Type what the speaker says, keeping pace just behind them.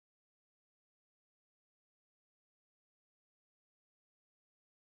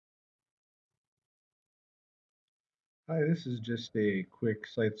Hi, this is just a quick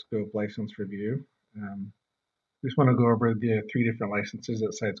Sitescope license review. Just want to go over the three different licenses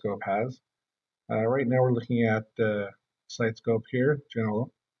that Sitescope has. Right now we're looking at Sitescope here,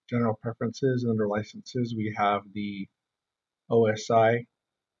 general preferences. And under licenses, we have the OSI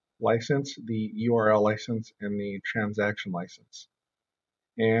license, the URL license, and the transaction license.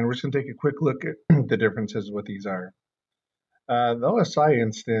 And we're just going to take a quick look at the differences what these are. The OSI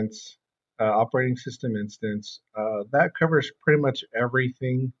instance, operating system instance, that covers pretty much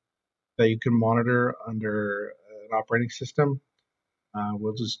everything that you can monitor under an operating system.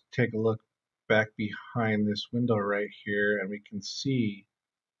 We'll just take a look back behind this window right here, and we can see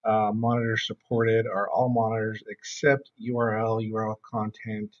monitors supported are all monitors except URL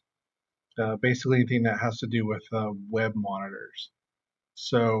content, basically anything that has to do with web monitors.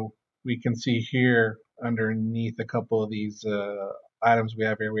 So we can see here underneath a couple of these items we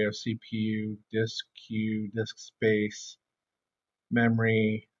have here, we have CPU, disk queue, disk space,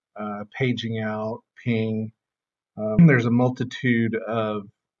 memory, paging out, ping. There's a multitude of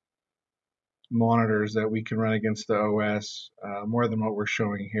monitors that we can run against the OS, more than what we're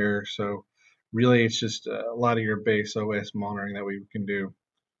showing here. So really it's just a lot of your base OS monitoring that we can do.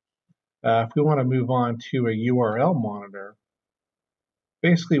 If we want to move on to a URL monitor,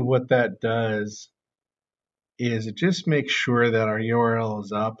 basically what that does is it just makes sure that our URL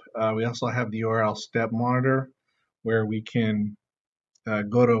is up. We also have the URL step monitor where we can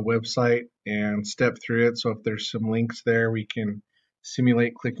go to a website and step through it. So if there's some links there, we can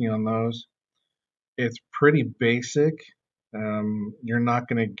simulate clicking on those. It's pretty basic. You're not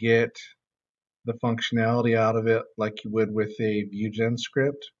going to get the functionality out of it like you would with a ViewGen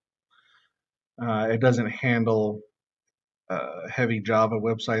script. It doesn't handle heavy Java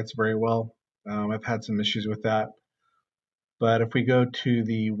websites very well. I've had some issues with that. But if we go to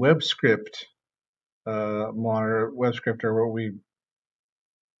the web script monitor, web script or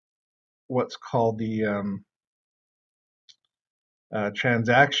what's called the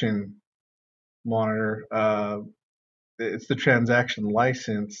transaction monitor, it's the transaction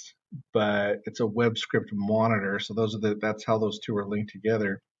license, but it's a web script monitor. So that's how those two are linked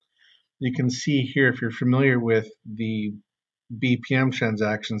together. You can see here, if you're familiar with the BPM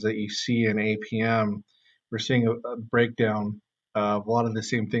transactions that you see in APM, we're seeing a breakdown of a lot of the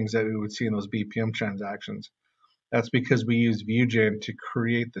same things that we would see in those BPM transactions. That's because we use ViewGen to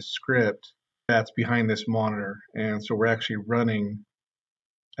create the script that's behind this monitor. And so we're actually running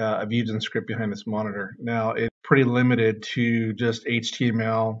a ViewGen script behind this monitor. Now, it's pretty limited to just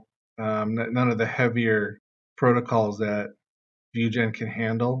HTML. None of the heavier protocols that ViewGen can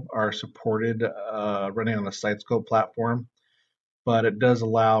handle are supported running on the Sitescope platform, but it does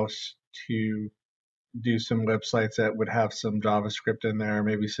allow us to do some websites that would have some JavaScript in there,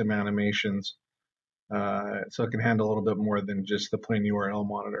 maybe some animations, so it can handle a little bit more than just the plain URL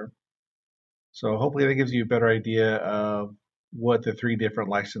monitor. So hopefully that gives you a better idea of what the three different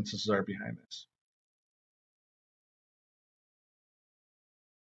licenses are behind this.